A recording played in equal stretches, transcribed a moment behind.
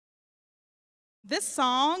This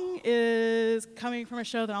song is coming from a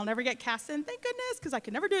show that I'll never get cast in, thank goodness, because I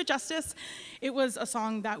could never do it justice. It was a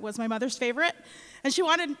song that was my mother's favorite, and she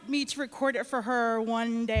wanted me to record it for her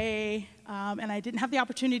one day, and I didn't have the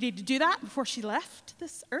opportunity to do that before she left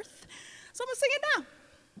this earth, so I'm gonna sing it now.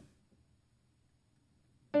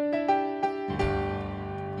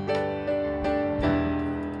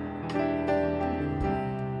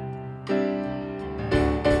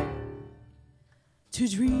 To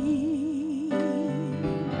dream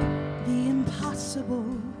the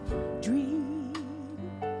impossible dream,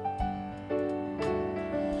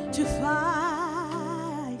 to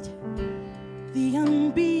fight the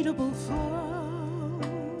unbeatable foe,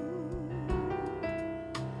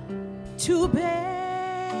 to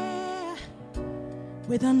bear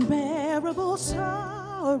with unbearable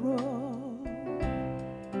sorrow,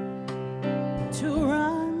 to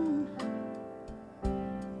run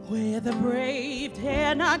where the brave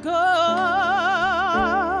dare not go,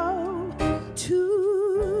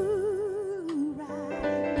 to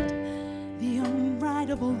right the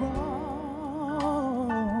unrightable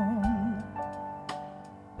wrong,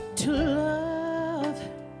 to love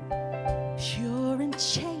pure and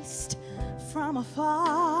chaste from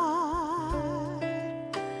afar,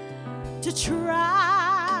 to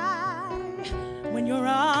try when your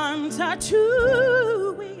arms are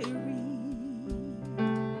too weary,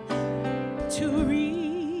 to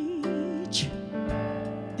reach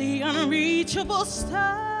the unreachable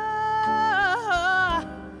star.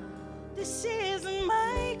 This is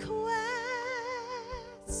my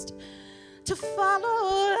quest, to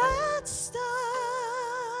follow that star,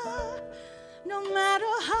 no matter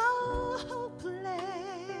how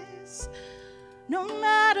hopeless, no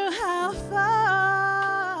matter how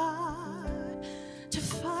far, to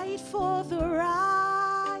fight for the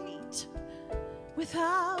right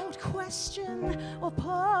without question or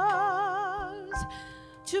pause,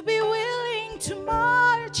 to be willing to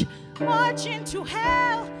march into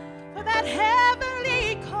hell for that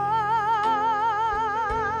heavenly cause.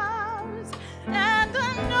 And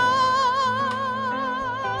I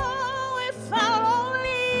know if I'll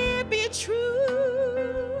only be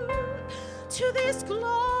true to this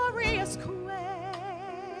glorious quest,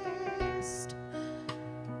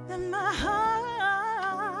 then my heart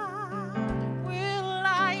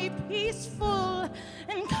peaceful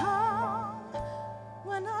and calm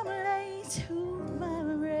when I'm laid to my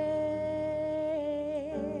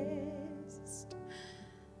rest,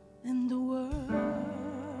 and the world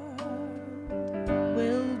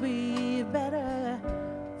will be better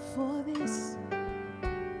for this.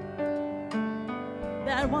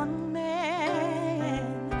 That one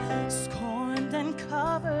man, scorned and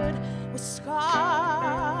covered with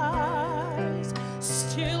scars,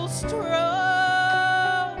 still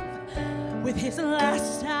strove with his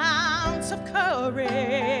last ounce of courage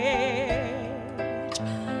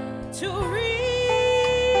to reach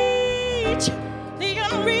the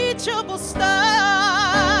unreachable star.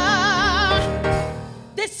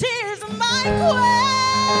 This is my quest.